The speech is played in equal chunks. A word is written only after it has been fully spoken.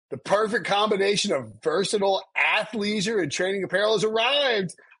The perfect combination of versatile athleisure and training apparel has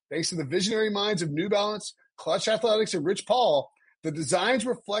arrived. Thanks to the visionary minds of New Balance, Clutch Athletics, and Rich Paul, the designs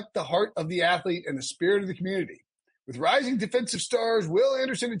reflect the heart of the athlete and the spirit of the community. With rising defensive stars Will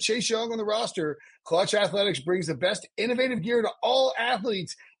Anderson and Chase Young on the roster, Clutch Athletics brings the best innovative gear to all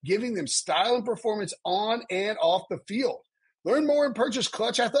athletes, giving them style and performance on and off the field. Learn more and purchase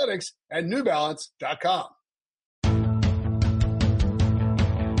Clutch Athletics at newbalance.com.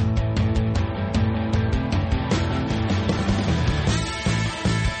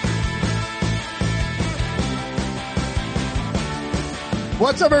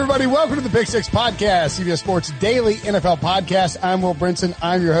 What's up, everybody? Welcome to the Pick Six Podcast, CBS Sports Daily NFL Podcast. I'm Will Brinson.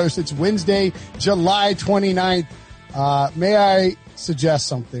 I'm your host. It's Wednesday, July 29th. May I suggest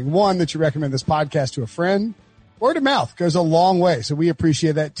something? One, that you recommend this podcast to a friend. Word of mouth goes a long way, so we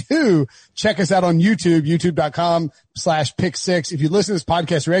appreciate that. Two, check us out on YouTube, youtube.com/pick6. If you listen to this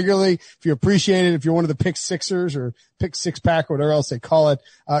podcast regularly, if you appreciate it, if you're one of the Pick Sixers or Pick Six Pack or whatever else they call it,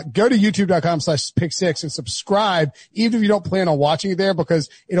 go to youtube.com/pick6 and subscribe, even if you don't plan on watching it there, because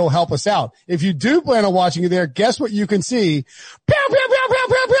it'll help us out. If you do plan on watching it there, guess what you can see? Pew, pew, pew, pew,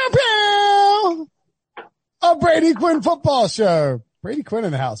 pew, pew, pew. A Brady Quinn football show. Brady Quinn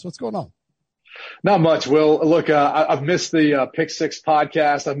in the house. What's going on? Not much, Will. Look, I've missed the Pick Six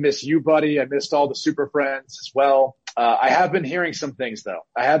podcast. I've missed you, buddy. I missed all the super friends as well. I have been hearing some things, though.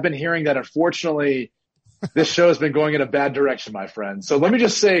 I have been hearing that, unfortunately, this show has been going in a bad direction, my friend. So let me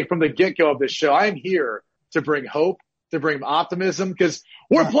just say from the get-go of this show, I am here to bring hope, to bring optimism, because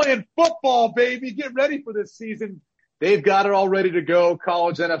we're playing football, baby. Get ready for this season. They've got it all ready to go.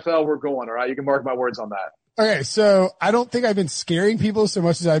 College, NFL, we're going, all right? You can mark my words on that. Okay, so I don't think I've been scaring people so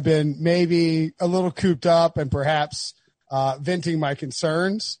much as I've been maybe a little cooped up and perhaps venting my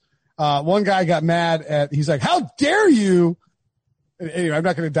concerns. One guy got mad he's like, how dare you? Anyway, I'm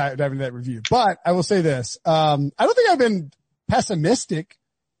not going to dive into that review, but I will say this. I don't think I've been pessimistic.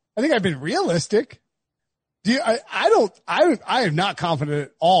 I think I've been realistic. I am not confident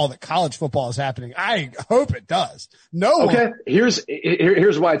at all that college football is happening. I hope it does. No. Okay, here's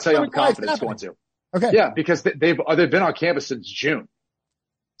why I tell you I'm confident it's going to. Okay. Yeah, because they've been on campus since June.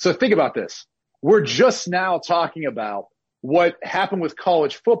 So think about this. We're just now talking about what happened with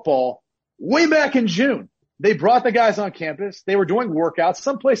college football way back in June. They brought the guys on campus. They were doing workouts.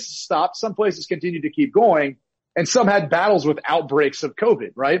 Some places stopped. Some places continued to keep going. And some had battles with outbreaks of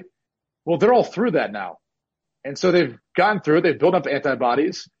COVID, right? Well, they're all through that now. And so they've gotten through it. They've built up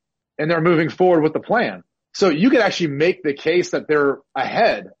antibodies and they're moving forward with the plan. So you could actually make the case that they're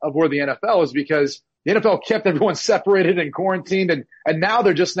ahead of where the NFL is, because the NFL kept everyone separated and quarantined, and now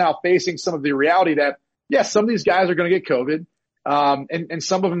they're just now facing some of the reality that, yes, some of these guys are going to get COVID, and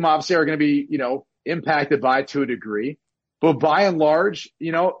some of them obviously are going to be, impacted by it to a degree. But by and large,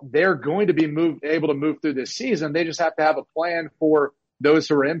 they're going to be able to move through this season. They just have to have a plan for those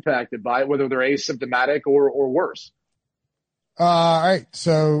who are impacted by it, whether they're asymptomatic or worse. All right.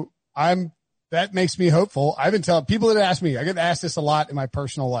 So that makes me hopeful. I've been telling people that ask me, I get asked this a lot in my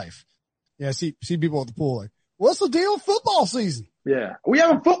personal life. Yeah, see people at the pool like, what's the deal with football season? Yeah. Are we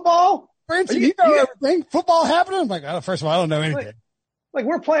having football? Brinson, you know everything. Football happening? I'm like, first of all, I don't know anything. Like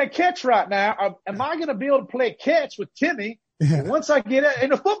we're playing catch right now. Am I going to be able to play catch with Timmy once I get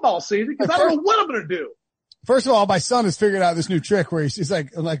in the football season? Because I don't know what I'm going to do. First of all, my son has figured out this new trick where he's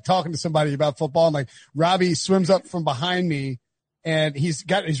like talking to somebody about football, and like Robbie swims up from behind me, and he's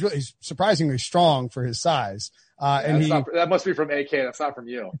he's surprisingly strong for his size. That must be from AK. That's not from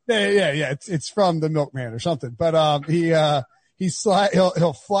you. Yeah. It's from the milkman or something. But,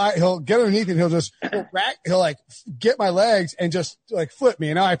 he'll fly, he'll get underneath and he'll like get my legs and just like flip me.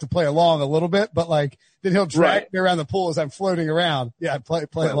 And now I have to play along a little bit, but like, then he'll drag me around the pool as I'm floating around. Yeah,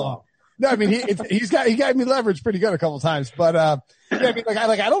 play along. No, I mean, he got me leverage pretty good a couple of times, but, yeah, I mean,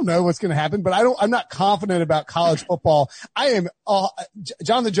 I don't know what's going to happen, but I'm not confident about college football. I am,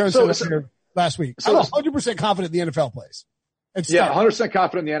 Jonathan Jones said this here last week. I'm 100% confident the NFL plays. Yeah, 100%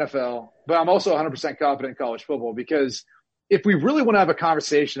 confident in the NFL, but I'm also 100% confident in college football, because if we really want to have a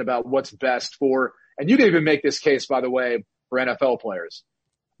conversation about what's best for, and you can even make this case, by the way, for NFL players.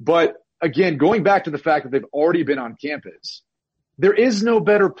 But again, going back to the fact that they've already been on campus, there is no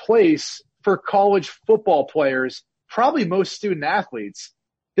better place for college football players, probably most student athletes,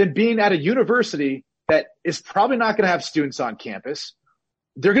 than being at a university that is probably not going to have students on campus.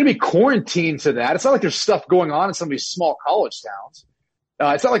 They're going to be quarantined to that. It's not like there's stuff going on in some of these small college towns.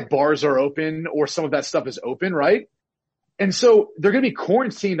 It's not like bars are open or some of that stuff is open, right? And so they're going to be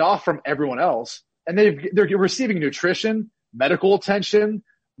quarantined off from everyone else, and they're receiving nutrition, medical attention,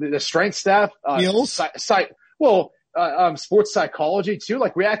 the strength staff, sports psychology too.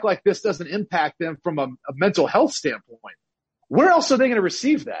 Like we act like this doesn't impact them from a mental health standpoint. Where else are they going to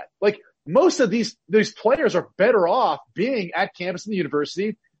receive that? Like most of these players are better off being at campus in the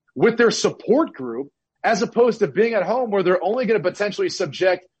university with their support group as opposed to being at home where they're only going to potentially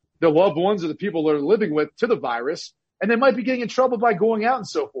subject their loved ones or the people they're living with to the virus. And they might be getting in trouble by going out and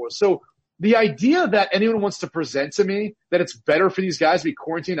so forth. So the idea that anyone wants to present to me that it's better for these guys to be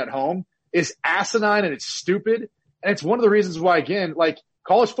quarantined at home is asinine and it's stupid. And it's one of the reasons why, again, like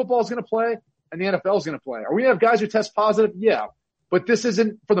college football is going to play and the NFL is going to play. Are we going to have guys who test positive? Yeah. But this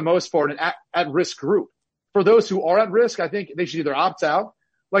isn't, for the most part, an at-risk group. For those who are at risk, I think they should either opt out,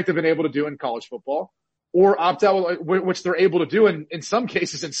 like they've been able to do in college football, or opt out, which they're able to do, and in some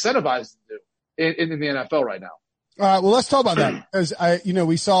cases incentivized to do in the NFL right now. All right. Well, let's talk about that because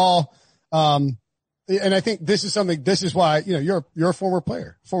we saw, and I think this is why, you're a former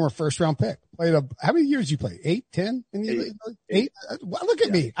player, former first round pick. How many years you play? 8, 10 in the league? 8? Well, look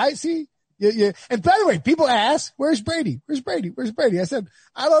at me. I see. Yeah. And by the way, people ask, where's Brady? Where's Brady? Where's Brady? I said,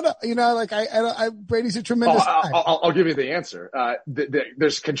 I don't know. Brady's a tremendous guy. I'll give you the answer.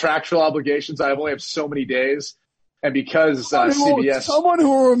 There's contractual obligations. I only have so many days. And because CBS, someone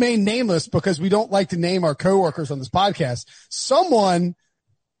who will remain nameless because we don't like to name our coworkers on this podcast, someone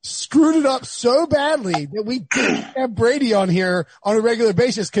screwed it up so badly that we didn't have Brady on here on a regular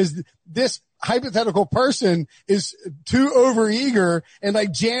basis because this hypothetical person is too overeager and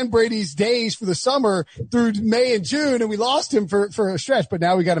like jammed Brady's days for the summer through May and June, and we lost him for a stretch, but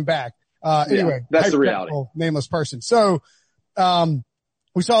now we got him back. Anyway, that's the reality. Nameless person. So,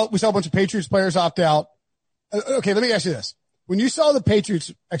 we saw a bunch of Patriots players opt out. Okay, let me ask you this. When you saw the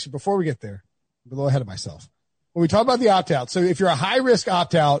Patriots, actually, before we get there, I'm a little ahead of myself. When we talk about the opt-out, so if you're a high-risk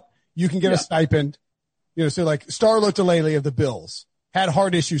opt-out, you can get a stipend. So like Star Lotulelei of the Bills had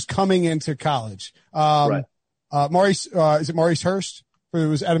heart issues coming into college. Right. Maurice, is it Maurice Hurst? Who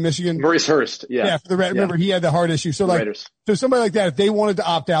was out of Michigan? Maurice Hurst, yeah. Yeah, remember he had the heart issue. So so somebody like that, if they wanted to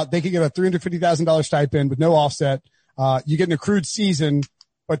opt out, they could get a $350,000 stipend with no offset. You get an accrued season,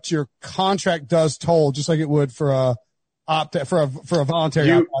 but your contract does toll just like it would for a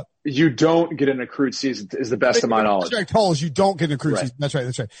voluntary opt-out. You don't get an accrued season, is the best of my knowledge. Contract tolls, you don't get an accrued season. That's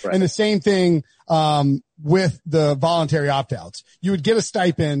right. And the same thing with the voluntary opt-outs. You would get a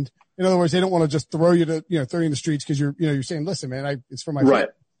stipend. In other words, they don't want to just throw you in the streets because you're saying, listen, man, it's for my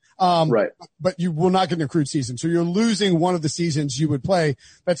family. But you will not get an accrued season. So you're losing one of the seasons you would play.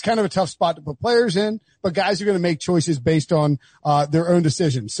 That's kind of a tough spot to put players in, but guys are going to make choices based on their own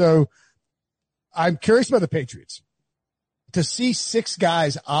decisions. So I'm curious about the Patriots. To see 6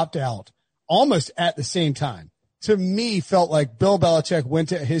 guys opt out almost at the same time, to me felt like Bill Belichick went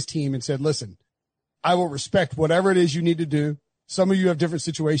to his team and said, listen, I will respect whatever it is you need to do. Some of you have different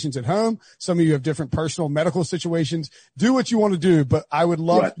situations at home. Some of you have different personal medical situations. Do what you want to do, but I would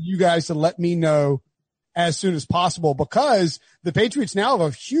love for you guys to let me know as soon as possible because the Patriots now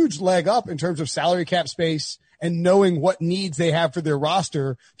have a huge leg up in terms of salary cap space and knowing what needs they have for their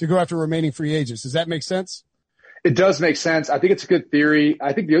roster to go after remaining free agents. Does that make sense? It does make sense. I think it's a good theory.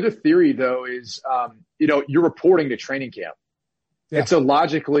 I think the other theory, though, is, you're reporting to training camp. Yeah. And so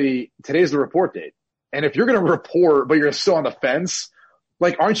logically, today's the report date. And if you're going to report, but you're still on the fence,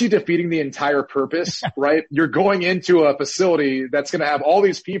 like, aren't you defeating the entire purpose, right? You're going into a facility that's going to have all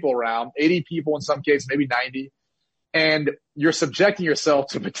these people around, 80 people in some cases, maybe 90, and you're subjecting yourself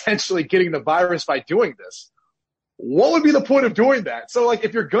to potentially getting the virus by doing this. What would be the point of doing that? So, like,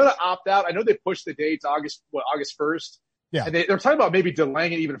 if you're going to opt out, I know they pushed the date to August 1st. Yeah. And they're talking about maybe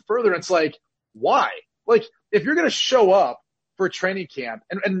delaying it even further. It's like, why? Like, if you're going to show up for training camp,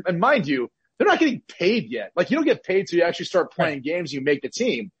 and mind you, they're not getting paid yet. Like, you don't get paid till you actually start playing games, you make the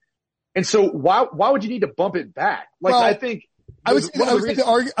team. And so why would you need to bump it back? Like, well, I think I would say not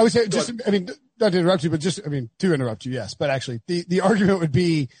to interrupt you, but to interrupt you, yes. But actually the argument would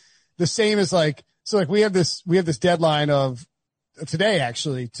be the same as we have this deadline of today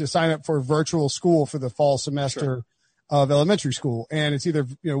actually to sign up for virtual school for the fall semester of elementary school. And it's either,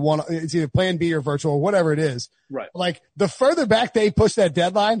 it's either plan B or virtual or whatever it is. Right. Like the further back they push that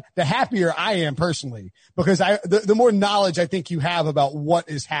deadline, the happier I am personally, because the more knowledge I think you have about what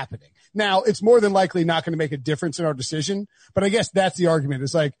is happening. Now it's more than likely not going to make a difference in our decision, but I guess that's the argument.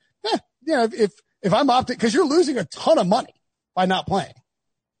 It's like, if I'm opting, cause you're losing a ton of money by not playing.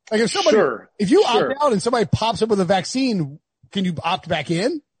 Like if you opt out and somebody pops up with a vaccine, can you opt back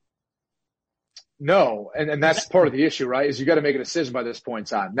in? No. And that's part of the issue, right? Is you got to make a decision by this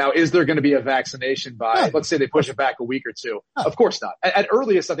point in time. Now, is there going to be a vaccination by, let's say they push it back a week or two? Of course not. At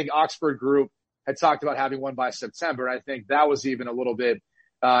earliest, I think Oxford Group had talked about having one by September. I think that was even a little bit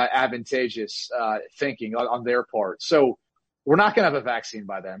advantageous thinking on their part. So we're not going to have a vaccine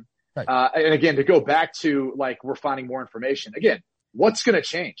by then. Right. And again, to go back to like we're finding more information. Again, what's going to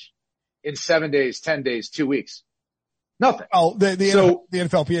change in 7 days, 10 days, 2 weeks? Nothing. Oh, the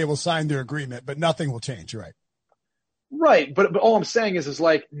NFLPA will sign their agreement, but nothing will change. You're right. Right. But all I'm saying is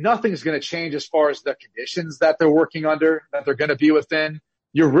like nothing's going to change as far as the conditions that they're working under, that they're going to be within.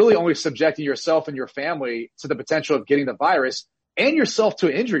 You're really only subjecting yourself and your family to the potential of getting the virus and yourself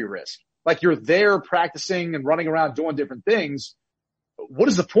to injury risk. Like you're there practicing and running around doing different things. What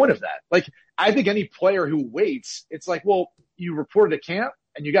is the point of that? Like, I think any player who waits, it's like, well, you reported at camp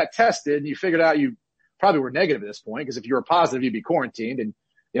and you got tested and you figured out you probably were negative at this point, because if you were positive, you'd be quarantined. And,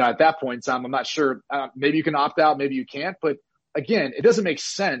 at that point in time, I'm not sure. Maybe you can opt out, maybe you can't. But again, it doesn't make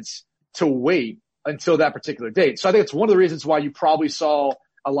sense to wait until that particular date. So I think it's one of the reasons why you probably saw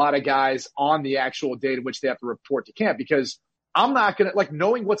a lot of guys on the actual date in which they have to report to camp, because I'm not going to, like,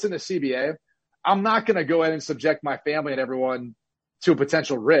 knowing what's in the CBA, I'm not going to go ahead and subject my family and everyone to a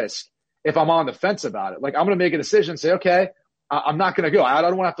potential risk if I'm on the fence about it. Like, I'm going to make a decision and say, okay, I'm not going to go. I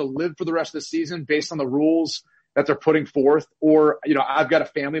don't want to have to live for the rest of the season based on the rules that they're putting forth, or, I've got a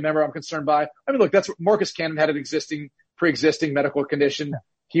family member I'm concerned by. I mean, look, that's what Marcus Cannon had an pre-existing medical condition.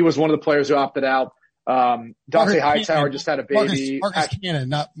 He was one of the players who opted out. Dante Hightower just had a baby. Marcus Cannon,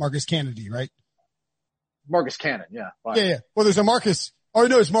 not Marcus Kennedy, right? Marcus Cannon, yeah. Fine. Yeah. Well, there's a Marcus. Oh,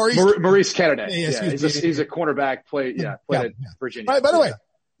 no, it's Maurice. Maurice Kennedy. Yeah, he's a cornerback, played at Virginia. By the way,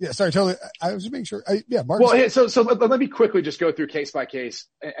 yeah, sorry, totally. I was just making sure. Marcus. Well, so let me quickly just go through case by case,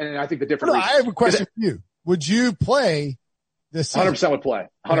 and I think the different. I have a question for you. Would you play this season? 100% would play.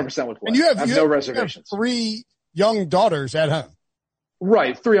 100% would play. And you have no reservations. You have 3 young daughters at home.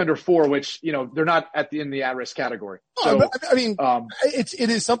 Right, 3 under 4, which they're not in the at-risk category. So, I mean, it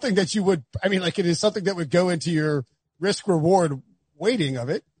is something that you would. I mean, like, it is something that would go into your risk-reward weighting of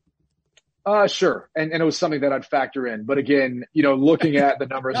it. Sure. And it was something that I'd factor in. But again, looking at the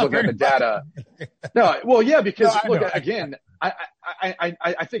numbers, looking at the data. No, well, yeah, because again,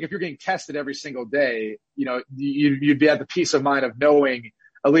 I think if you're getting tested every single day, you'd be at the peace of mind of knowing,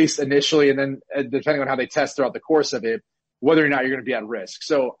 at least initially, and then depending on how they test throughout the course of it, whether or not you're going to be at risk.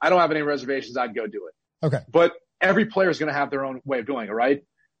 So I don't have any reservations. I'd go do it. Okay. But every player is going to have their own way of doing it, right?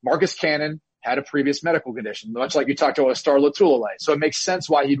 Marcus Cannon had a previous medical condition, much like you talked about Star Lotulelei. So it makes sense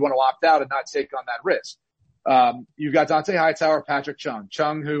why he'd want to opt out and not take on that risk. You've got Dante Hightower, Patrick Chung,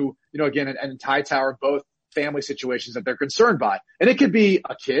 who, again, and Hightower, both family situations that they're concerned by. And it could be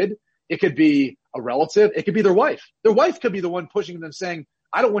a kid. It could be a relative. It could be their wife. Their wife could be the one pushing them, saying,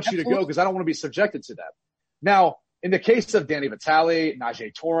 I don't want you to go because I don't want to be subjected to that. Now, in the case of Danny Vitale,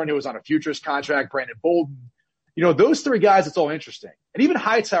 Najee Torin, who was on a futures contract, Brandon Bolden, those 3 guys, it's all interesting. And even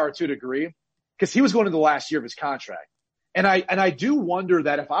Hightower to a degree, because he was going into the last year of his contract. And I do wonder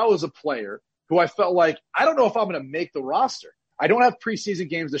that if I was a player who I felt like, I don't know if I'm going to make the roster. I don't have preseason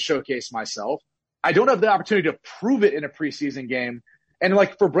games to showcase myself. I don't have the opportunity to prove it in a preseason game. And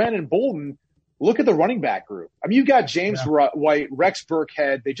like for Brandon Bolden, look at the running back group. I mean, you've got James White, Rex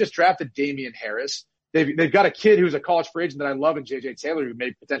Burkhead. They just drafted Damian Harris. They've got a kid who's a college free agent that I love, and JJ Taylor, who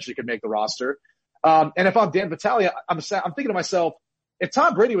potentially could make the roster. And if I'm Dan Vitale, I'm thinking to myself, if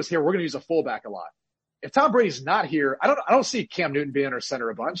Tom Brady was here, we're going to use a fullback a lot. If Tom Brady's not here, I don't see Cam Newton being our center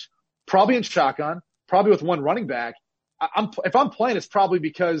a bunch. Probably in shotgun, probably with one running back. If I'm playing, it's probably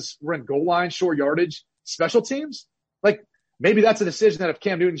because we're in goal line, short yardage, special teams. Like maybe that's a decision that if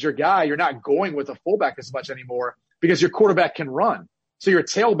Cam Newton's your guy, you're not going with a fullback as much anymore because your quarterback can run. So your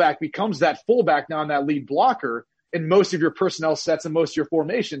tailback becomes that fullback now and that lead blocker in most of your personnel sets and most of your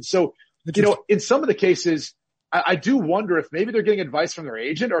formations. So, in some of the cases, I do wonder if maybe they're getting advice from their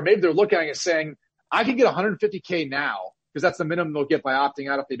agent, or maybe they're looking at it and saying, I can get $150K now because that's the minimum they'll get by opting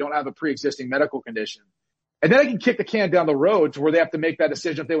out if they don't have a pre-existing medical condition. And then I can kick the can down the road to where they have to make that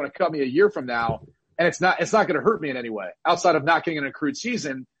decision if they want to cut me a year from now. And it's not going to hurt me in any way outside of not getting an accrued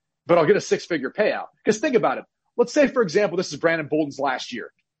season, but I'll get a 6-figure payout. Because think about it. Let's say, for example, this is Brandon Bolden's last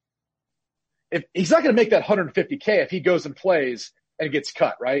year. If he's not going to make that $150K if he goes and plays and gets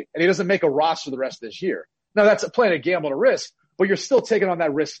cut, right? And he doesn't make a roster the rest of this year. Now that's playing a gamble to risk, but you're still taking on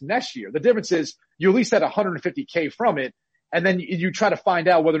that risk next year. The difference is you at least had $150K from it, and then you try to find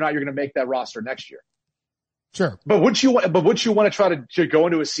out whether or not you're going to make that roster next year. Sure. But would you want to try to go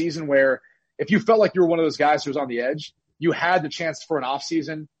into a season where if you felt like you were one of those guys who was on the edge, you had the chance for an off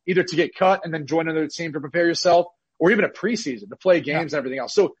season, either to get cut and then join another team to prepare yourself, or even a preseason to play games and everything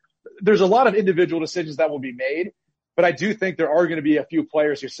else. So there's a lot of individual decisions that will be made, but I do think there are going to be a few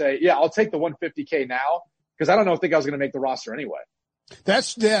players who say, yeah, I'll take the $150K now because I don't think I was going to make the roster anyway.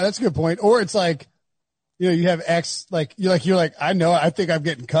 That's a good point. Or it's like, you have X, like, you're like, I think I'm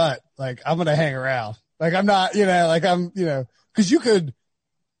getting cut. Like, I'm going to hang around. Like, I'm not, cause you could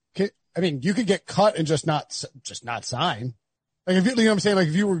get cut and just not sign. Like, if you know what I'm saying? Like,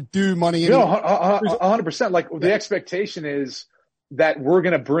 if you were due money. 100%. Like, the expectation is that we're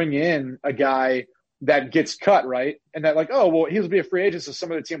going to bring in a guy that gets cut, right? And that, like, oh, well, he'll be a free agent, so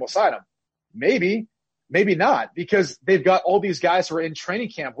some other team will sign him. Maybe not, because they've got all these guys who are in training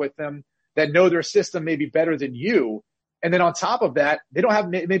camp with them that know their system maybe better than you. And then on top of that, they don't have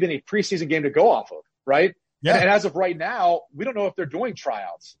maybe any preseason game to go off of, right? Yeah. And as of right now, we don't know if they're doing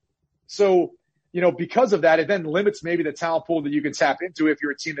tryouts. So, because of that, it then limits maybe the talent pool that you can tap into if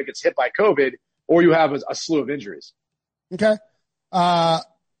you're a team that gets hit by COVID or you have a slew of injuries. Okay.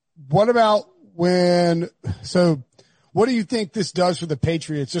 What about what do you think this does for the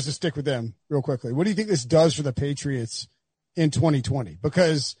Patriots? Just to stick with them real quickly. What do you think this does for the Patriots in 2020?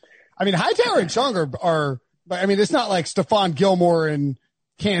 Because, Hightower and Chung it's not like Stephon Gilmore and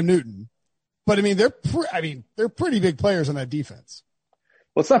Cam Newton, but they're pretty big players on that defense.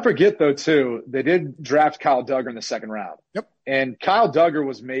 Let's not forget, though, too, they did draft Kyle Duggar in the second round. Yep. And Kyle Duggar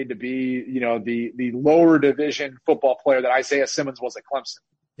was made to be, the lower division football player that Isaiah Simmons was at Clemson.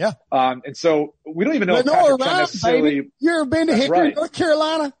 Yeah. And so we don't even know if Patrick Chung necessarily. Baby. You ever been to Hickory, right. North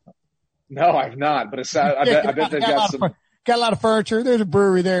Carolina? No, I've not, but I bet they've got a lot of furniture. There's a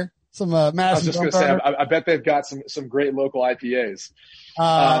brewery there. Some Madison. I was just going to say, I bet they've got some great local IPAs.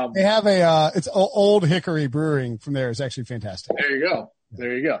 They have it's Old Hickory Brewing from there. It's actually fantastic.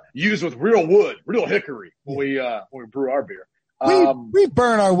 There you go. Used with real wood, real hickory when we brew our beer. We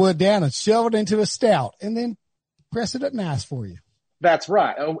burn our wood down and shove it into a stout and then press it up nice for you. That's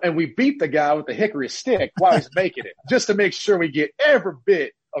right. And we beat the guy with the hickory stick while he's making it, just to make sure we get every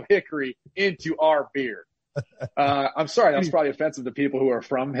bit of hickory into our beer. I'm sorry, that's probably offensive to people who are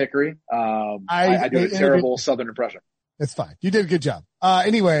from Hickory. I do a terrible Southern impression. It's fine. You did a good job.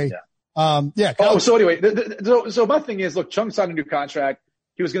 Anyway. Yeah. So anyway, so my thing is, look, Chung signed a new contract.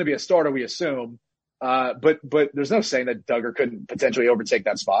 He was going to be a starter, we assume. But there's no saying that Duggar couldn't potentially overtake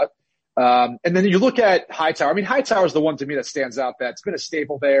that spot. And then you look at Hightower. Hightower is the one to me that stands out. That's been a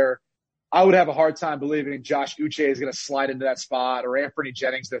staple there. I would have a hard time believing Josh Uche is going to slide into that spot, or Anthony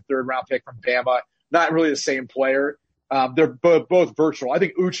Jennings, their third round pick from Bama. Not really the same player. They're both virtual. I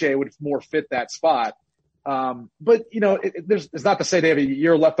think Uche would more fit that spot. But there's not to say they have a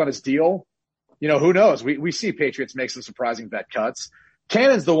year left on his deal. Who knows? We see Patriots make some surprising vet cuts.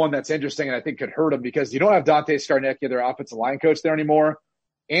 Cannon's the one that's interesting and I think could hurt him because you don't have Dante Scarnecchia, their offensive line coach, there anymore.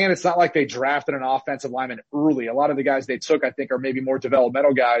 And it's not like they drafted an offensive lineman early. A lot of the guys they took, I think, are maybe more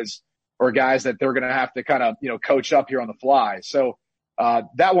developmental guys or guys that they're going to have to kind of, coach up here on the fly. So,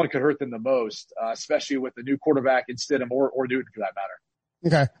 that one could hurt them the most, especially with the new quarterback in Stidham or Newton for that matter.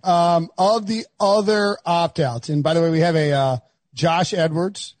 Okay. Of the other opt-outs, and by the way, we have a Josh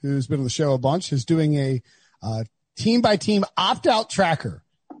Edwards, who's been on the show a bunch, who's doing a team-by-team opt-out tracker.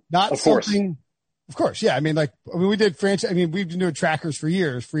 Not something – of course, yeah. We did franchise – we've been doing trackers for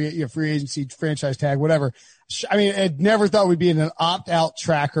years, free agency, franchise tag, whatever. I never thought we'd be in an opt-out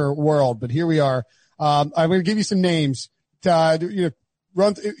tracker world, but here we are. I'm going to give you some names to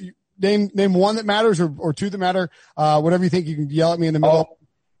name one that matters or two that matter. Whatever you think, you can yell at me in the middle.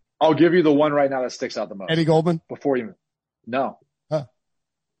 I'll give you the one right now that sticks out the most. Eddie Goldman? No.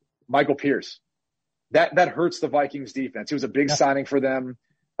 Michael Pierce. That hurts the Vikings defense. He was a big signing for them.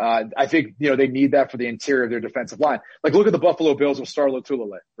 I think, they need that for the interior of their defensive line. Like, look at the Buffalo Bills with Star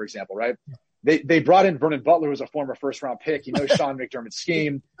Lotulelei, for example, right? They brought in Vernon Butler, who's a former first round pick. Sean McDermott's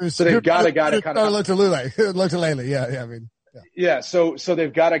scheme. So they've got a guy to kind of Lotulelei. Yeah. So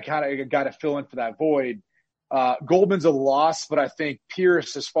they've got to fill in for that void. Goldman's a loss, but I think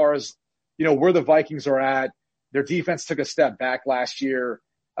Pierce, as far as, where the Vikings are at, their defense took a step back last year.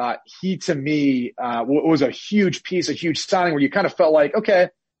 He, to me, was a huge piece, a huge signing where you kind of felt like, okay,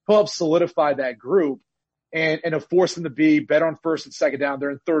 he'll help solidify that group and have forced them to be better on first and second down.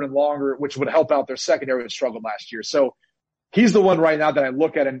 They're in third and longer, which would help out their secondary that struggled last year. So he's the one right now that I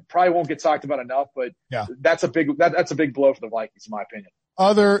look at and probably won't get talked about enough, but that's a big blow for the Vikings, in my opinion.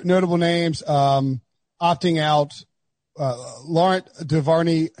 Other notable names, opting out, Laurent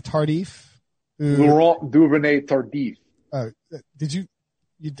Duvernay-Tardif. Laurent Duvernay-Tardif. Did you,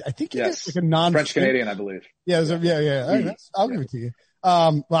 I think you yes. Like a French Canadian, I believe. Yeah. I'll give it to you.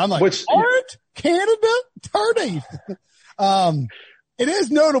 I'm like, Laurent Canada Tardif. It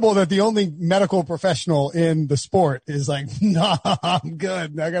is notable that the only medical professional in the sport is like, no, I'm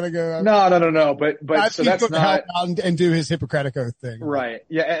good. I gotta go. No. But so that's not and do his Hippocratic Oath thing. Right.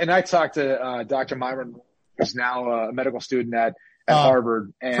 Yeah. And I talked to, Dr. Myron, who's now a medical student at at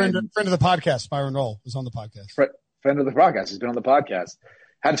Harvard. And friend of the podcast, Myron Roll, was on the podcast. Friend of the podcast. He's been on the podcast.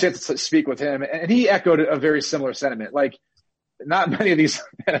 Had a chance to speak with him, and he echoed a very similar sentiment. Like, not many of these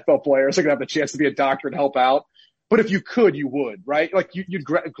NFL players are going to have the chance to be a doctor and help out. But if you could, you would, right? Like, you'd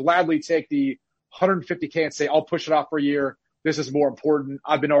gladly take the $150K and say, I'll push it off for a year. This is more important.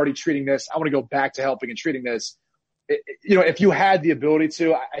 I've been already treating this. I want to go back to helping and treating this. If you had the ability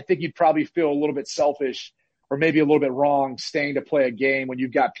to, I think you'd probably feel a little bit selfish or maybe a little bit wrong staying to play a game when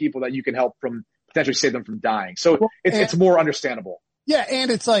you've got people that you can help from potentially save them from dying. So it's more understandable. Yeah.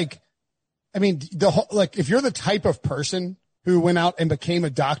 And it's like, I mean, if you're the type of person who went out and became a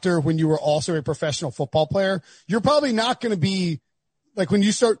doctor when you were also a professional football player, you're probably not going to be like, when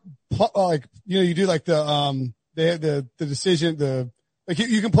you start, you do like the decision,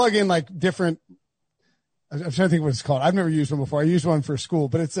 you can plug in like different, I'm trying to think what it's called. I've never used one before. I used one for school,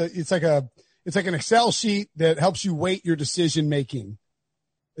 but it's like an Excel sheet that helps you weight your decision making.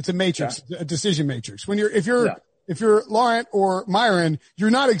 It's a matrix, a decision matrix. If you're Laurent or Myron, you're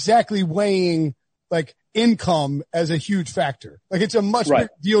not exactly weighing like income as a huge factor. Like, it's a much bigger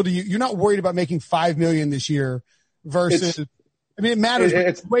deal to you. You're not worried about making $5 million this year versus, it matters.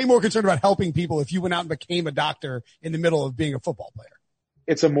 It's way more concerned about helping people if you went out and became a doctor in the middle of being a football player.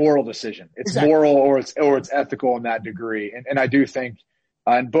 It's a moral decision. It's moral or it's ethical in that degree. And I do think,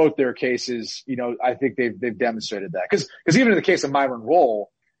 in both their cases, I think they've demonstrated that. Cause even in the case of Myron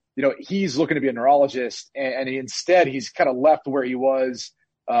Roll, he's looking to be a neurologist and he's kind of left where he was,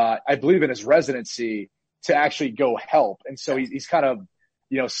 I believe in his residency to actually go help. And so he's kind of,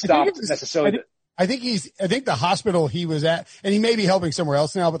 stopped necessarily. I think the hospital he was at, and he may be helping somewhere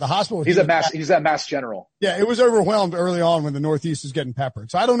else now, but the hospital he's at Mass General. Yeah, it was overwhelmed early on when the Northeast was getting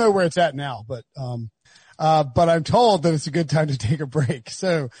peppered. So I don't know where it's at now, but I'm told that it's a good time to take a break.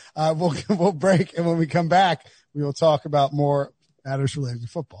 So we'll break, and when we come back, we will talk about more matters related to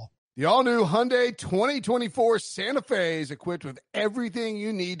football. The all-new Hyundai 2024 Santa Fe is equipped with everything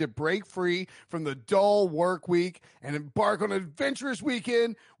you need to break free from the dull work week and embark on an adventurous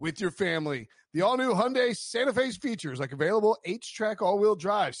weekend with your family. The all-new Hyundai Santa Fe's features like available H-Track all-wheel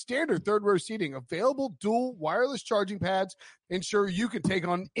drive, standard third-row seating, available dual wireless charging pads, ensure you can take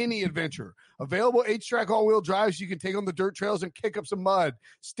on any adventure. Available H-Track all-wheel drives you can take on the dirt trails and kick up some mud.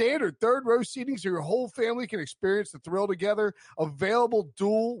 Standard third-row seating so your whole family can experience the thrill together. Available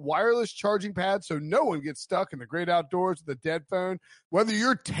dual wireless charging pads so no one gets stuck in the great outdoors with a dead phone. Whether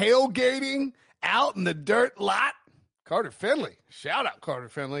you're tailgating out in the dirt lot, Carter Finley, shout out Carter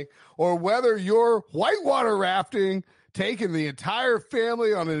Finley, or whether you're whitewater rafting, taking the entire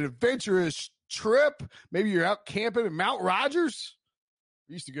family on an adventurous trip, maybe you're out camping in Mount Rogers.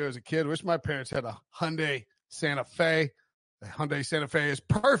 I used to go as a kid. Wish my parents had a Hyundai Santa Fe. The Hyundai Santa Fe is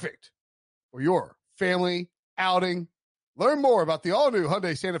perfect for your family outing. Learn more about the all-new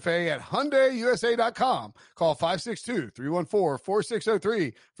Hyundai Santa Fe at HyundaiUSA.com. Call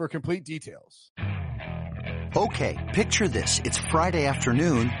 562-314-4603 for complete details. Okay, picture this. It's Friday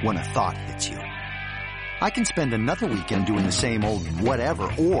afternoon when a thought hits you. I can spend another weekend doing the same old whatever,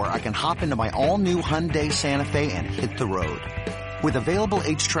 or I can hop into my all-new Hyundai Santa Fe and hit the road. With available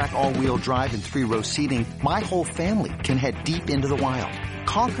H-Track all-wheel drive and three-row seating, my whole family can head deep into the wild.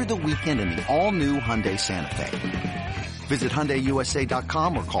 Conquer the weekend in the all-new Hyundai Santa Fe. Visit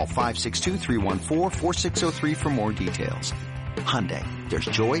HyundaiUSA.com or call 562-314-4603 for more details. Hyundai, there's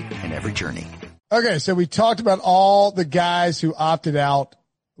joy in every journey. Okay, so we talked about all the guys who opted out.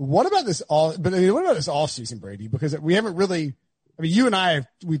 What about this off-season, Brady? Because we haven't really, you and I,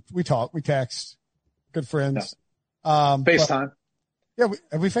 we talk, we text, good friends. Yeah. FaceTime.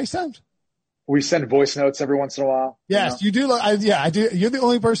 Have we FaceTimed? We send voice notes every once in a while. Yes, you do. I do. You're the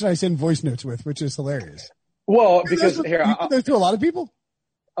only person I send voice notes with, which is hilarious. Well, because you to a lot of people?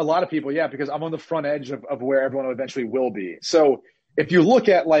 A lot of people, yeah, because I'm on the front edge of where everyone eventually will be. So if you look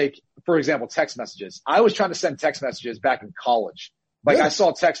at, like, for example, text messages, I was trying to send text messages back in college. Like, I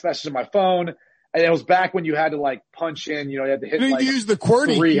saw text messages on my phone, and it was back when you had to, like, punch in, you had to hit, like, use the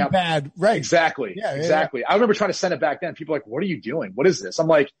QWERTY keypad, right? Exactly. Yeah, exactly. I remember trying to send it back then. People were like, what are you doing? What is this? I'm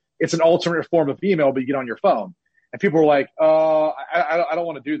like, it's an alternate form of email, but you get on your phone. And people were like, I don't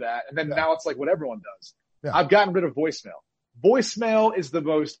want to do that. And then now it's like what everyone does. Yeah. I've gotten rid of voicemail. Voicemail is the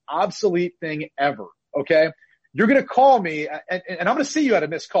most obsolete thing ever, okay? You're going to call me, and I'm going to see you at a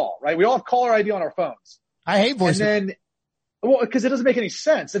missed call, right? We all have caller ID on our phones. I hate voicemail. Because it doesn't make any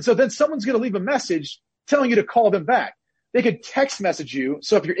sense. And so then someone's going to leave a message telling you to call them back. They could text message you.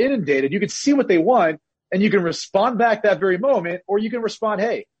 So if you're inundated, you can see what they want, and you can respond back that very moment, or you can respond,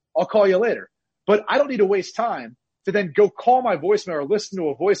 hey, I'll call you later. But I don't need to waste time to then go call my voicemail or listen to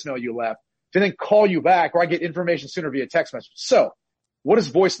a voicemail you left to then call you back, or I get information sooner via text message. So What does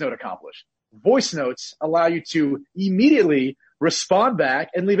voice note accomplish? Voice notes allow you to immediately respond back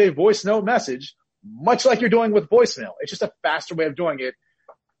and leave a voice note message, much like you're doing with voicemail. It's just a faster way of doing it,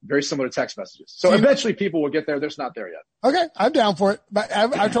 very similar to text messages. So eventually people will get there. They're just not there yet. Okay, I'm down for it. But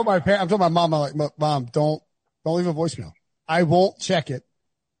I told my mom, I'm like, Mom, don't leave a voicemail. I won't check it.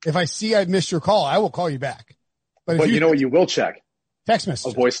 If I see I missed your call, I will call you back. But you know what you will check? Text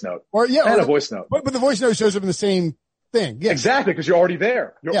message. A voice note. Or a voice note. But the voice note shows up in the same thing. Yeah. Exactly, because you're already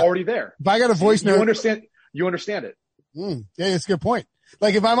there. You're already there. If I got a voice note. You understand it. Yeah, that's a good point.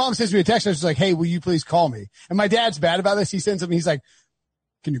 Like if my mom sends me a text message like, hey, will you please call me? And my dad's bad about this. He sends something. He's like,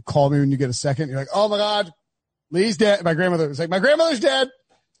 can you call me when you get a second? You're like, oh my God, Lee's dead. My grandmother was like, my grandmother's dead.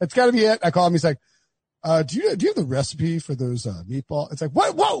 That's gotta be it. I call him. He's like, do you have the recipe for those, meatballs? It's like,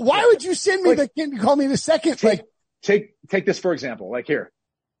 what, why would you send me can you call me in a second? Take this for example, like here.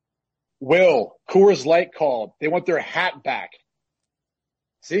 Will, Coors Light called. They want their hat back.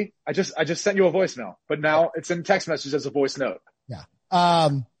 See, I just sent you a voicemail, but now it's in text message as a voice note. Yeah.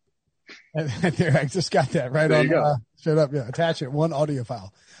 And there, I just got that right there on, you go. straight up. Yeah. Attach it. One audio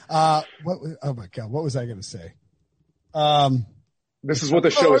file. Oh my God. What was I going to say? This is what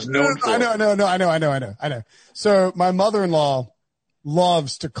the show is known for. I know. So my mother-in-law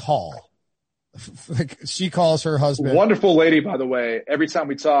loves to call. Like she calls her husband. Wonderful lady, by the way. Every time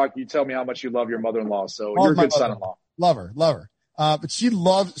we talk, you tell me how much you love your mother-in-law. So you're a good son-in-law. Love her. But she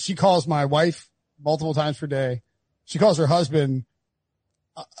calls my wife multiple times per day. She calls her husband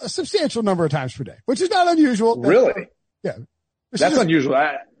a substantial number of times per day, which is not unusual. Really? Yeah. That's unusual.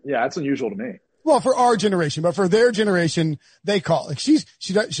 That's unusual to me. Well, for our generation, but for their generation, they call. Like she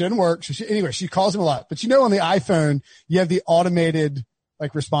doesn't work. Anyway, she calls him a lot. But on the iPhone, you have the automated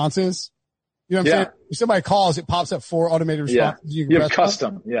like responses. You know what I'm saying? If somebody calls, it pops up 4 automated responses. Yeah. You have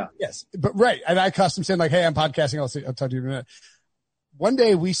custom. Yeah. Yes. But right. And I custom send like, hey, I'm podcasting. I'll talk to you in a minute. One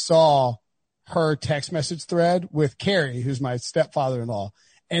day we saw her text message thread with Carrie, who's my stepfather-in-law.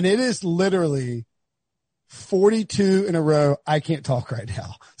 And it is literally 42 in a row. I can't talk right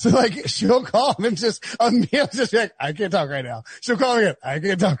now. So like she'll call him and just like, I can't talk right now. She'll call me again. I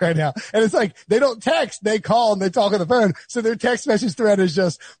can't talk right now. And it's like, they don't text, they call and they talk on the phone. So their text message thread is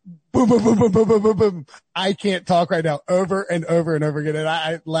just boom, boom, boom, boom, boom, boom, boom, boom. I can't talk right now over and over and over again. And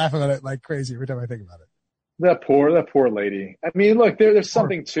I laugh about it like crazy every time I think about it. That poor lady. I mean, look, there's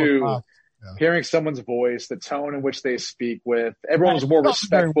something to hearing someone's voice, the tone in which they speak with. Everyone's more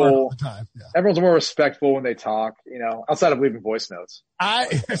respectful. Everyone's more respectful when they talk, outside of leaving voice notes.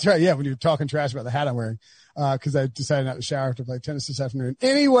 That's right. Yeah. When you're talking trash about the hat I'm wearing, cause I decided not to shower after play tennis this afternoon.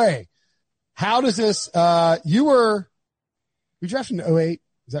 Anyway, how does this, you drafted in 08.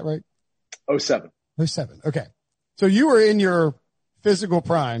 Is that right? 07. 07. Okay. So you were in your physical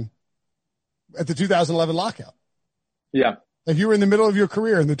prime at the 2011 lockout. Yeah. If you were in the middle of your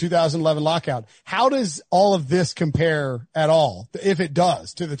career in the 2011 lockout, how does all of this compare at all, if it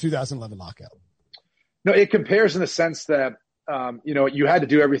does, to the 2011 lockout? No, it compares in the sense that, you had to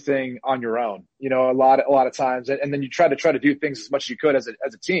do everything on your own, a lot of times. And then you try to do things as much as you could as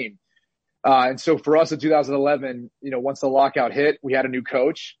a team. And so for us in 2011, once the lockout hit, we had a new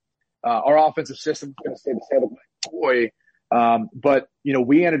coach. Our offensive system was going to stay the same with my boy. But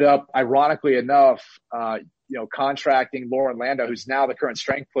we ended up, ironically enough, contracting Lauren Lando, who's now the current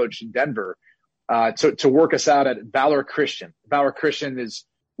strength coach in Denver, to work us out at Valor Christian. Valor Christian is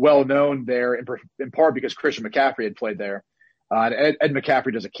well known there in part because Christian McCaffrey had played there. And Ed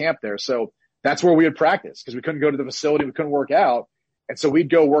McCaffrey does a camp there. So that's where we would practice because we couldn't go to the facility. We couldn't work out. And so we'd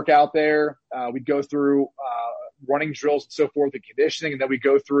go work out there. We'd go through, running drills and so forth and conditioning. And then we'd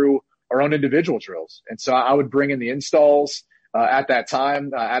go through our own individual drills. And so I would bring in the installs, at that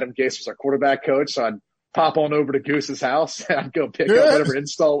time. Adam Gase was our quarterback coach. So I'd pop on over to Goose's house and I'd go pick up whatever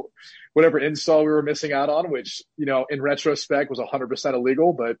install we were missing out on, which, in retrospect was 100%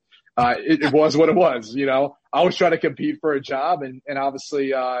 illegal, but, it was what it was, I was trying to compete for a job and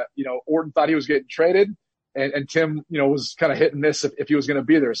obviously, Orton thought he was getting traded and Tim, was kind of hit and miss if he was going to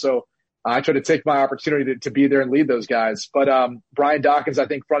be there. So I tried to take my opportunity to be there and lead those guys. But, Brian Dawkins, I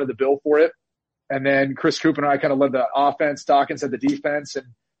think, fronted the bill for it. And then Chris Cooper and I kind of led the offense. Dawkins had the defense. And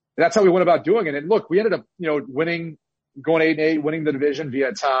that's how we went about doing it. And look, we ended up, winning, going 8-8, winning the division via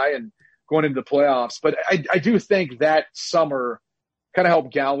a tie and going into the playoffs. But I do think that summer kind of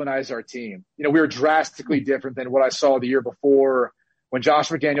helped galvanize our team. We were drastically different than what I saw the year before when Josh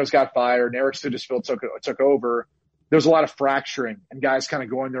McDaniels got fired and Eric Studesville took over. There was a lot of fracturing and guys kind of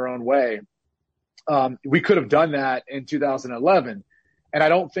going their own way. We could have done that in 2011. And I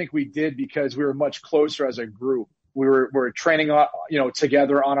don't think we did because we were much closer as a group. We were training,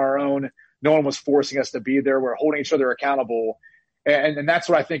 together on our own. No one was forcing us to be there. We're holding each other accountable. And that's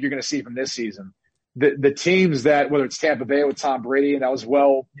what I think you're going to see from this season. The teams that, whether it's Tampa Bay with Tom Brady, and that was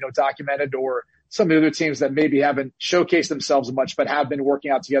well, documented, or some of the other teams that maybe haven't showcased themselves much, but have been working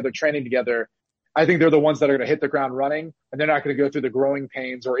out together, training together, I think they're the ones that are going to hit the ground running, and they're not going to go through the growing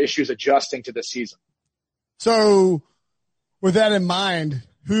pains or issues adjusting to the season. So with that in mind,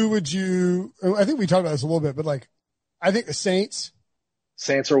 who would you – I think we talked about this a little bit, but, I think the Saints.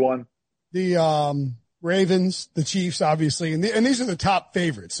 Saints are one. The Ravens, the Chiefs, obviously, and these are the top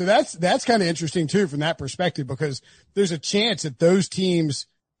favorites. So that's kind of interesting, too, from that perspective, because there's a chance that those teams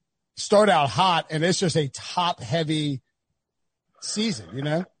start out hot, and it's just a top-heavy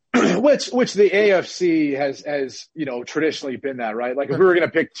season, Which the AFC has traditionally been that, right? Like if we were going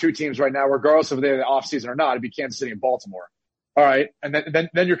to pick two teams right now, regardless of if they're in the offseason or not, it'd be Kansas City and Baltimore. All right. And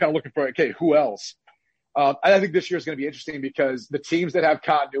then you're kind of looking for, okay, who else? I think this year is going to be interesting because the teams that have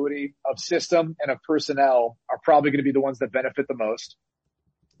continuity of system and of personnel are probably going to be the ones that benefit the most.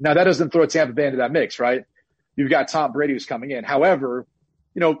 Now that doesn't throw Tampa Bay into that mix, right? You've got Tom Brady who's coming in. However,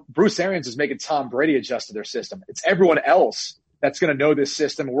 Bruce Arians is making Tom Brady adjust to their system. It's everyone else that's going to know this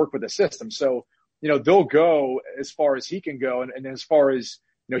system and work with the system. So, they'll go as far as he can go and as far as,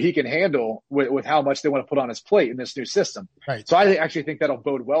 he can handle with how much they want to put on his plate in this new system. Right. So I actually think that'll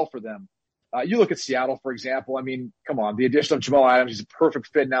bode well for them. You look at Seattle, for example. I mean, come on, the addition of Jamal Adams, he's a perfect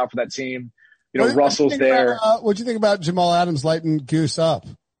fit now for that team. Russell's there. What'd you think about Jamal Adams lighting Goose up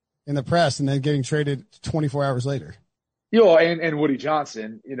in the press and then getting traded 24 hours later? And Woody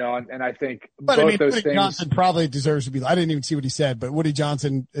Johnson, and I think both those Woody things. Johnson probably deserves to be. I didn't even see what he said, but Woody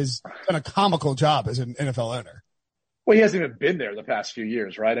Johnson has done a comical job as an NFL owner. Well, he hasn't even been there the past few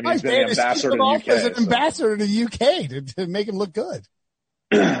years, right? I mean, he's been an ambassador to the UK. As an ambassador to the UK to make him look good.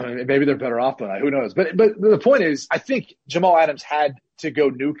 Maybe they're better off than that. Who knows? But the point is, I think Jamal Adams had to go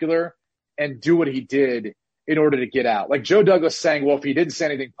nuclear and do what he did in order to get out. Like Joe Douglas saying, well, if he didn't say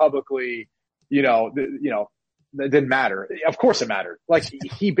anything publicly, it didn't matter. Of course it mattered. Like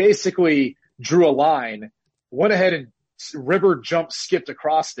he basically drew a line, went ahead and skipped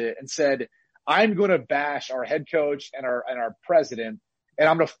across it and said, I'm going to bash our head coach and our president, and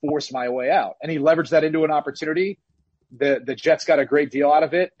I'm going to force my way out. And he leveraged that into an opportunity. The Jets got a great deal out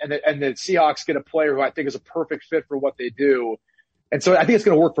of it, and the Seahawks get a player who I think is a perfect fit for what they do. And so I think it's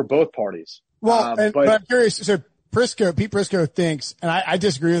going to work for both parties. Well, but I'm curious. So Pete Prisco thinks, and I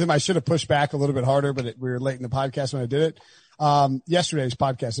disagree with him. I should have pushed back a little bit harder, but we were late in the podcast when I did it. Yesterday's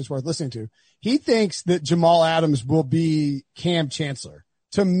podcast, it's worth listening to. He thinks that Jamal Adams will be Cam Chancellor.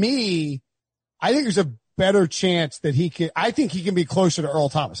 To me, I think there's a better chance that I think he can be closer to Earl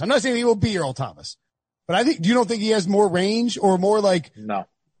Thomas. I'm not saying he will be Earl Thomas, but you don't think he has more range or more No.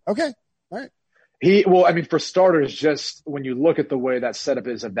 Okay. All right. For starters, just when you look at the way that setup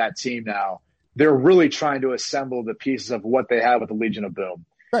is of that team now, they're really trying to assemble the pieces of what they have with the Legion of Boom.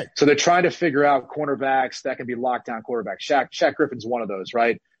 Right. So they're trying to figure out cornerbacks that can be lockdown quarterbacks. Shaq Griffin's one of those,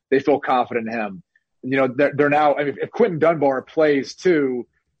 right? They feel confident in him. They're now, if Quentin Dunbar plays too,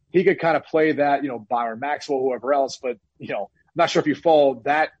 he could kind of play that, Byron Maxwell, whoever else, but, I'm not sure if you follow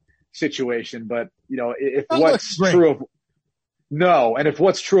that situation, but, if what's true of, no. And if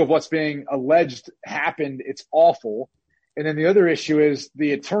what's true of what's being alleged happened, it's awful. And then the other issue is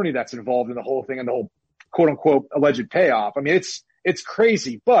the attorney that's involved in the whole thing and the whole quote unquote alleged payoff. I mean, it's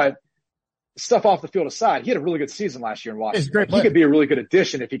crazy, but stuff off the field aside, he had a really good season last year in Washington. He could be a really good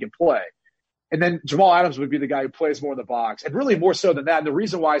addition if he can play. And then Jamal Adams would be the guy who plays more in the box, and really more so than that. And the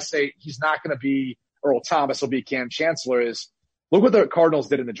reason why I say he's not going to be Earl Thomas, will be Cam Chancellor, is look what the Cardinals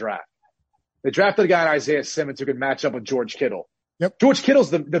did in the draft. They drafted a guy in Isaiah Simmons who could match up with George Kittle. Yep. George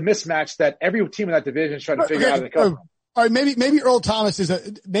Kittle's the mismatch that every team in that division is trying to figure out how to cover. All right, maybe Earl Thomas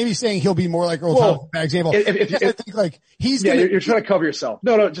is maybe saying he'll be more like Earl Thomas, for example. I think you're trying to cover yourself.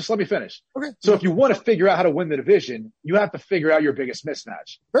 No, just let me finish. Okay. So if you want to figure out how to win the division, you have to figure out your biggest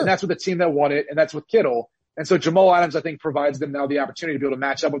mismatch. Sure. And that's what the team that won it, and that's with Kittle. And so Jamal Adams, I think, provides them now the opportunity to be able to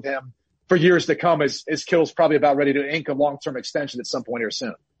match up with him for years to come as Kittle's probably about ready to ink a long-term extension at some point here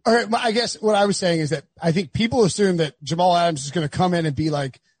soon. All right, I guess what I was saying is that I think people assume that Jamal Adams is going to come in and be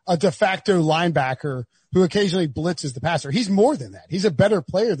like a de facto linebacker who occasionally blitzes the passer. He's more than that. He's a better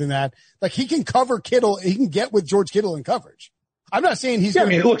player than that. Like, he can cover Kittle. He can get with George Kittle in coverage. I'm not saying he's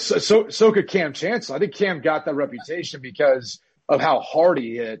look, so could Cam Chancellor. I think Cam got that reputation because of how hard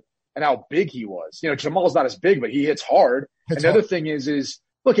he hit and how big he was. Jamal's not as big, but he hits hard. And the other thing is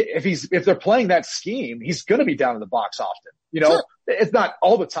look, if they're playing that scheme, he's going to be down in the box often. Sure. It's not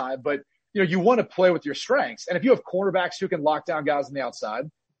all the time, but you want to play with your strengths. And if you have cornerbacks who can lock down guys on the outside,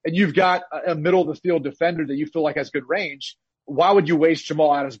 and you've got a middle of the field defender that you feel like has good range, why would you waste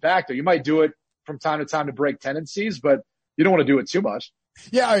Jamal Adams back there? You might do it from time to time to break tendencies, but you don't want to do it too much.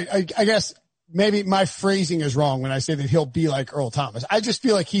 Yeah, I guess maybe my phrasing is wrong when I say that he'll be like Earl Thomas. I just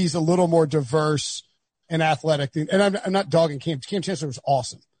feel like he's a little more diverse and athletic. And I'm not dogging Cam. Cam Chancellor was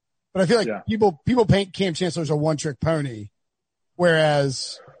awesome. But I feel like people paint Cam Chancellor as a one-trick pony,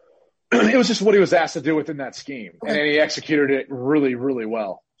 whereas it was just what he was asked to do within that scheme, and he executed it really, really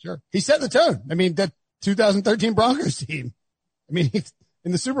well. Sure, he set the tone. I mean, that 2013 Broncos team. I mean,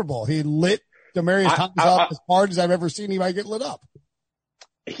 in the Super Bowl, he lit Demaryius Thomas up as hard as I've ever seen anybody get lit up.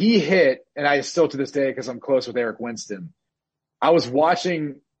 He hit, and I still to this day, because I'm close with Eric Winston, I was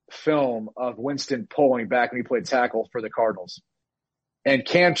watching film of Winston pulling back when he played tackle for the Cardinals. And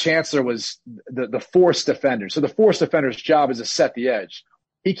Cam Chancellor was the force defender. So the force defender's job is to set the edge.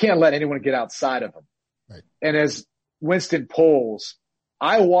 He can't let anyone get outside of him. Right. And as Winston pulls,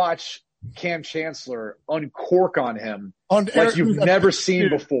 I watch Cam Chancellor uncork on him like you've never seen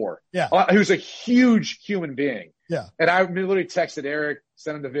before. Yeah. Who's a huge human being. Yeah. And I literally texted Eric,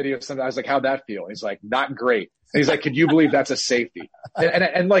 sent him the video. I was like, how'd that feel? He's like, not great. And he's like, could you believe that's a safety?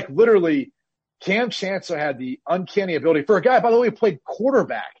 And like literally, Cam Chancellor had the uncanny ability for a guy, by the way, who played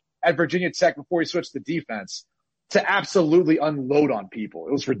quarterback at Virginia Tech before he switched to defense to absolutely unload on people.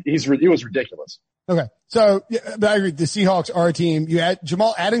 It was ridiculous. Okay. So yeah, I agree. The Seahawks are a team.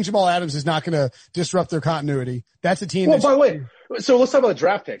 Adding Jamal Adams is not going to disrupt their continuity. That's a team. Well, by the way, so let's talk about the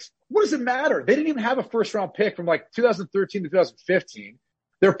draft picks. What does it matter? They didn't even have a first round pick from like 2013 to 2015.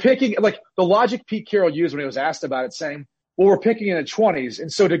 They're picking like the logic Pete Carroll used when he was asked about it, saying, well, we're picking in the 20s.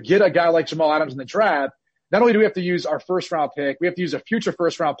 And so to get a guy like Jamal Adams in the draft, not only do we have to use our first round pick, we have to use a future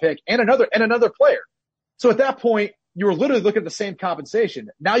first round pick and another player. So at that point, you were literally looking at the same compensation.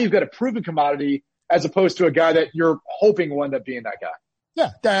 Now you've got a proven commodity as opposed to a guy that you're hoping will end up being that guy.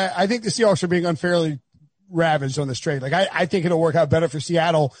 Yeah. I think the Seahawks are being unfairly ravaged on this trade. Like I think it'll work out better for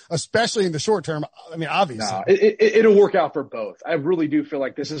Seattle, especially in the short term. I mean, obviously. No, it'll work out for both. I really do feel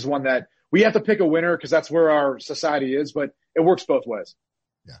like this is one that we have to pick a winner because that's where our society is, but it works both ways.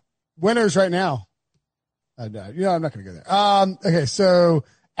 Yeah. Winners right now. I'm not going to go there. Okay. So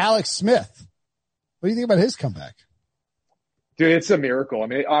Alex Smith, what do you think about his comeback? Dude, it's a miracle. I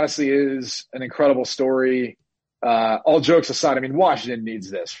mean, it honestly is an incredible story. All jokes aside, I mean, Washington needs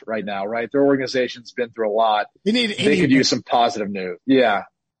this right now, right? Their organization's been through a lot. They could use some positive news. Yeah.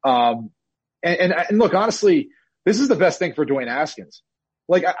 And look, honestly, this is the best thing for Dwayne Haskins.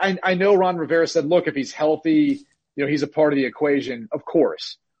 Like, I know Ron Rivera said, look, if he's healthy, he's a part of the equation, of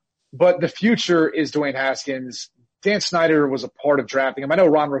course. But the future is Dwayne Haskins. Dan Snyder was a part of drafting him. I know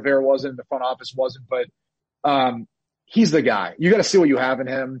Ron Rivera wasn't, the front office wasn't, but he's the guy. You got to see what you have in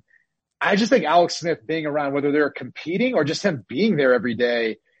him. I just think Alex Smith being around, whether they're competing or just him being there every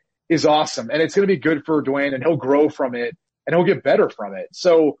day, is awesome. And it's going to be good for Dwayne, and he'll grow from it, and he'll get better from it.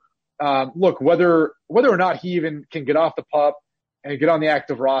 So, look, whether or not he even can get off the pup and get on the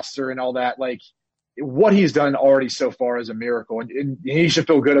active roster and all that, like, what he's done already so far is a miracle. And he should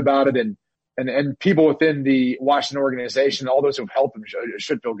feel good about it. And people within the Washington organization, all those who've helped him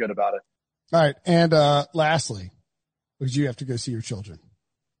should feel good about it. All right. And lastly, would you have to go see your children?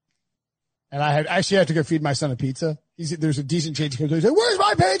 And I actually had to go feed my son a pizza. There's a decent chance he comes and says, "Where's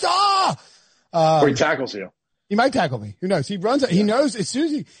my pizza?" Or he tackles you. He might tackle me. Who knows? He runs. He knows as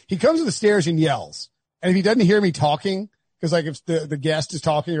soon as he comes to the stairs and yells. And if he doesn't hear me talking, because like if the guest is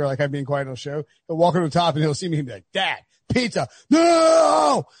talking or like I'm being quiet on the show, he'll walk over the top and he'll see me and be like, "Dad, pizza,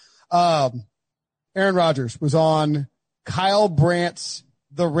 no!" Aaron Rodgers was on Kyle Brandt's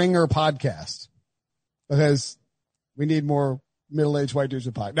The Ringer podcast because we need more middle-aged white dudes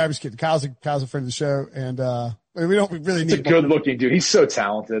with podcast. No, I'm just kidding. Kyle's a friend of the show, and we don't really need. He's a good-looking dude. He's so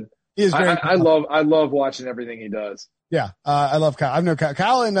talented. He is. I love watching everything he does. Yeah, I love Kyle. I've known Kyle.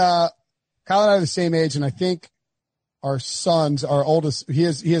 Kyle and I are the same age, and I think our sons, our oldest, he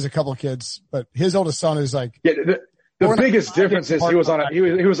has a couple of kids, but his oldest son is like. Yeah, the biggest difference is he was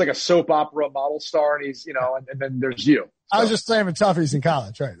like a soap opera model star, and he's and then there's you. So. I was just slamming toughies in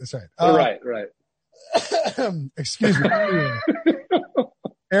college, right? That's right. Right. Excuse me.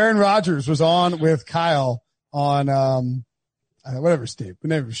 Aaron Rodgers was on with Kyle on whatever Steve, the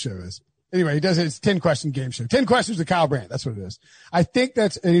name of his show is. Anyway, he does it. It's 10-question game show. 10 questions with Kyle Brandt. That's what it is. I think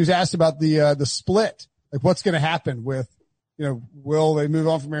and he was asked about the split, like what's going to happen with, will they move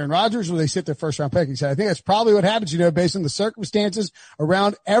on from Aaron Rodgers or will they sit their first round pick? He said, I think that's probably what happens, based on the circumstances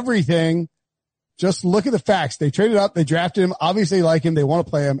around everything. Just look at the facts. They traded up. They drafted him. Obviously they like him. They want to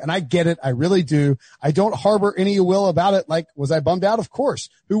play him. And I get it. I really do. I don't harbor any ill will about it. Like, was I bummed out? Of course.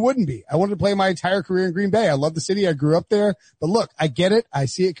 Who wouldn't be? I wanted to play my entire career in Green Bay. I love the city. I grew up there. But look, I get it. I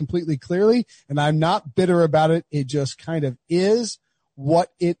see it completely clearly. And I'm not bitter about it. It just kind of is what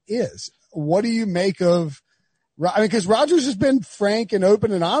it is. What do you make of I mean, because Rodgers has been frank and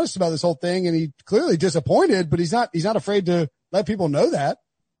open and honest about this whole thing, and he clearly disappointed, but he's not afraid to let people know that.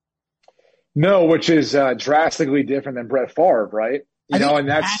 No, which is drastically different than Brett Favre, right? And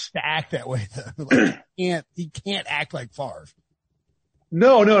that's has to act that way though. Like, he can't act like Favre.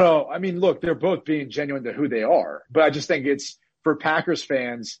 No. I mean, look, they're both being genuine to who they are, but I just think it's for Packers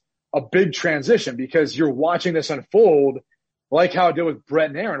fans a big transition because you're watching this unfold like how it did with Brett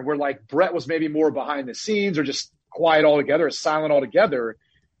and Aaron, where like Brett was maybe more behind the scenes or just quiet altogether, or silent altogether,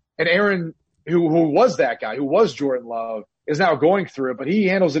 and Aaron, who was that guy, who was Jordan Love, is now going through it, but he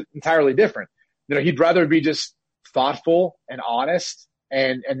handles it entirely different. He'd rather be just thoughtful and honest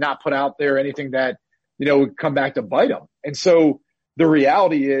and not put out there anything that, would come back to bite him. And so the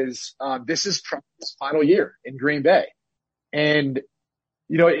reality is, this is Trump's final year in Green Bay. And,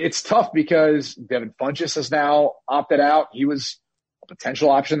 it's tough because Devin Funchess has now opted out. He was a potential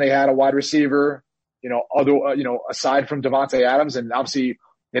option. They had a wide receiver, aside from Devontae Adams, and obviously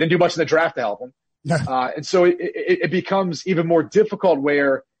they didn't do much in the draft to help him. And so it becomes even more difficult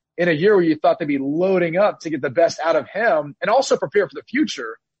where in a year where you thought they'd be loading up to get the best out of him and also prepare for the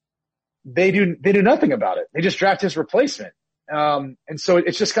future, they do nothing about it. They just draft his replacement. And so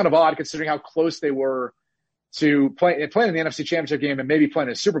it's just kind of odd considering how close they were to playing in the NFC Championship game and maybe playing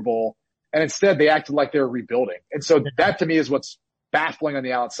a Super Bowl. And instead they acted like they were rebuilding. And so that to me is what's baffling on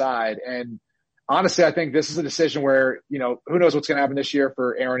the outside. And honestly, I think this is a decision where, who knows what's going to happen this year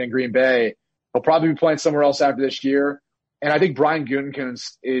for Aaron in Green Bay. He'll probably be playing somewhere else after this year. And I think Brian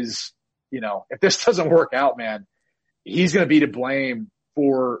Gutekunst is, if this doesn't work out, man, he's going to be to blame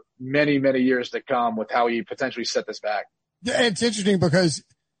for many, many years to come with how he potentially set this back. Yeah, it's interesting because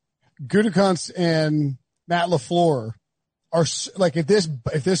Gutekunst and Matt LaFleur are like, if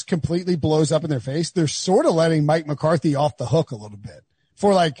this completely blows up in their face, they're sort of letting Mike McCarthy off the hook a little bit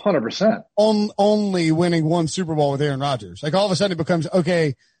for like 100% only winning one Super Bowl with Aaron Rodgers. Like all of a sudden it becomes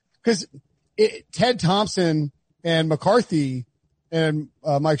okay because Ted Thompson and McCarthy and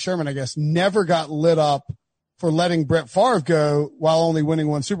Mike Sherman, I guess, never got lit up for letting Brett Favre go while only winning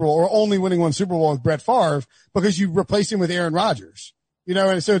one Super Bowl or only winning one Super Bowl with Brett Favre because you replaced him with Aaron Rodgers,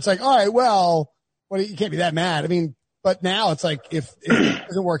 and so it's like, all right, well, you can't be that mad. I mean, but now it's like if it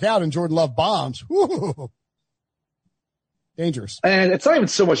doesn't work out and Jordan Love bombs, whoo, dangerous. And it's not even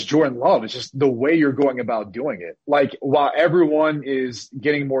so much Jordan Love. It's just the way you're going about doing it. Like while everyone is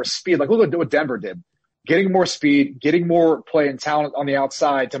getting more speed, like look at what Denver did. Getting more speed, getting more play and talent on the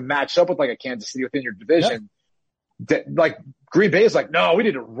outside to match up with like a Kansas City within your division. Yep. Like Green Bay is like, no, we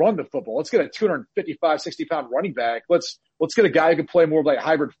need to run the football. Let's get a 255, 60-pound running back. Let's get a guy who can play more of like a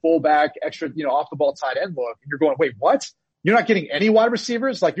hybrid fullback, extra, off the ball tight end look. And you're going, wait, what? You're not getting any wide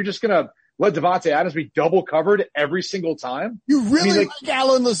receivers? Like you're just going to let Devontae Adams be double covered every single time? You really like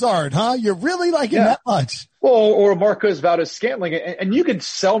Allen Lazard, huh? You really like him that much? Well, or Marcus Valdes-Scantling. And you can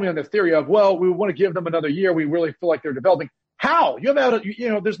sell me on the theory of, well, we want to give them another year. We really feel like they're developing. How?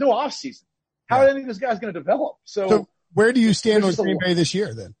 There's no off season. How do you think this guy's going to develop? So where do you stand with Green Bay this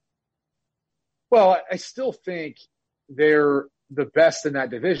year then? Well, I still think they're the best in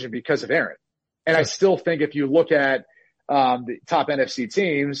that division because of Aaron. And I still think if you look at the top NFC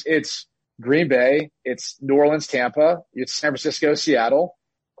teams, it's Green Bay, it's New Orleans, Tampa, it's San Francisco, Seattle.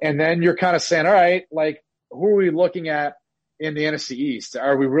 And then you're kind of saying, all right, like who are we looking at in the NFC East?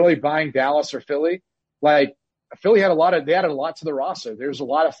 Are we really buying Dallas or Philly? Like Philly added a lot to the roster. There's a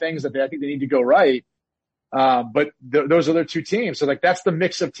lot of things that I think they need to go right. But those are their two teams. So like that's the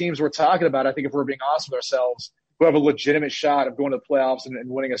mix of teams we're talking about. I think if we're being honest with ourselves, who have a legitimate shot of going to the playoffs and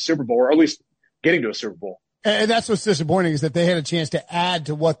winning a Super Bowl, or at least getting to a Super Bowl. And that's what's disappointing is that they had a chance to add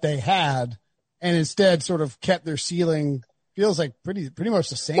to what they had and instead sort of kept their ceiling, feels like pretty much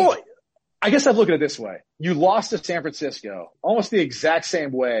the same. Well, I guess I'd look at it this way. You lost to San Francisco almost the exact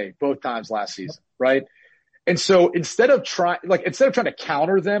same way both times last season, right? And so instead of trying to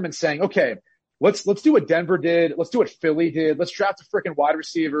counter them and saying, okay, let's do what Denver did. Let's do what Philly did. Let's draft a freaking wide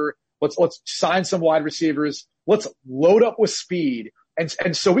receiver. Let's sign some wide receivers. Let's load up with speed.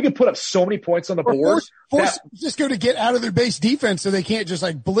 And so we can put up so many points on the board. Force Cisco to get out of their base defense so they can't just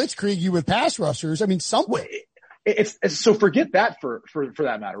like blitzkrieg you with pass rushers. I mean, so forget that for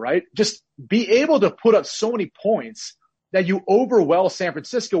that matter, right? Just be able to put up so many points that you overwhelm San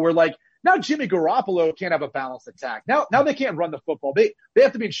Francisco where like now Jimmy Garoppolo can't have a balanced attack. Now they can't run the football. They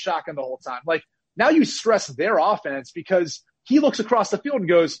have to be in shotgun the whole time. Like now you stress their offense because he looks across the field and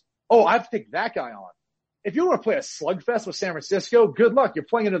goes, oh, I have to take that guy on. If you want to play a slugfest with San Francisco, good luck. You're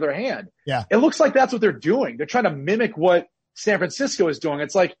playing into their hand. Yeah. It looks like that's what they're doing. They're trying to mimic what San Francisco is doing.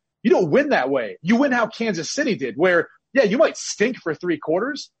 It's like, you don't win that way. You win how Kansas City did, where, yeah, you might stink for 3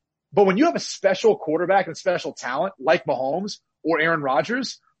 quarters, But when you have a special quarterback and special talent like Mahomes or Aaron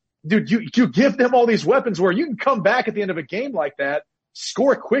Rodgers, dude, you give them all these weapons where you can come back at the end of a game like that,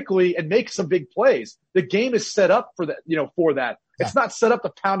 score quickly, and make some big plays. The game is set up for that, for that. Yeah. It's not set up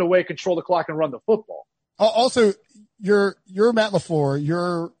to pound away, control the clock, and run the football. Also, you're Matt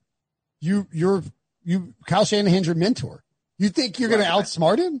LaFleur. You're Kyle Shanahan's your mentor. You think you're going to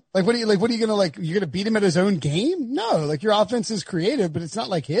outsmart him? Like, what are you going to you're going to beat him at his own game? No, your offense is creative, but it's not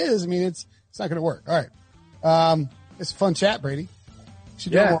like his. I mean, it's not going to work. All right. It's a fun chat, Brady.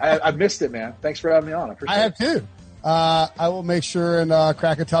 I missed it, man. Thanks for having me on. I have too. I will make sure and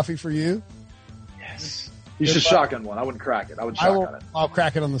crack a toughie for you. Yes. You should shotgun one. I wouldn't crack it. I would shotgun it. I'll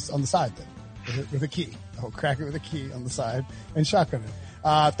crack it on the side then with a key. I'll crack it with a key on the side and shotgun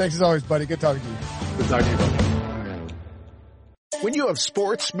it. Thanks as always, buddy. Good talking to you. Good talking to you, buddy. When you have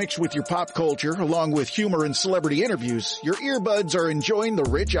sports mixed with your pop culture, along with humor and celebrity interviews, your earbuds are enjoying The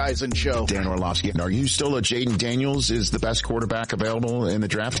Rich Eisen Show. Dan Orlovsky, are you still a Jaden Daniels is the best quarterback available in the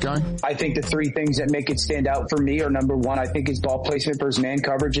draft guy? I think the three things that make it stand out for me are, number one, I think his ball placement for his man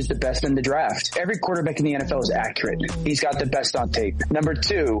coverage is the best in the draft. Every quarterback in the NFL is accurate. He's got the best on tape. Number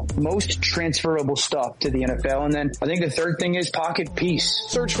two, most transferable stuff to the NFL. And then I think the third thing is pocket peace.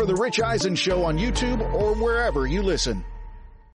 Search for The Rich Eisen Show on YouTube or wherever you listen.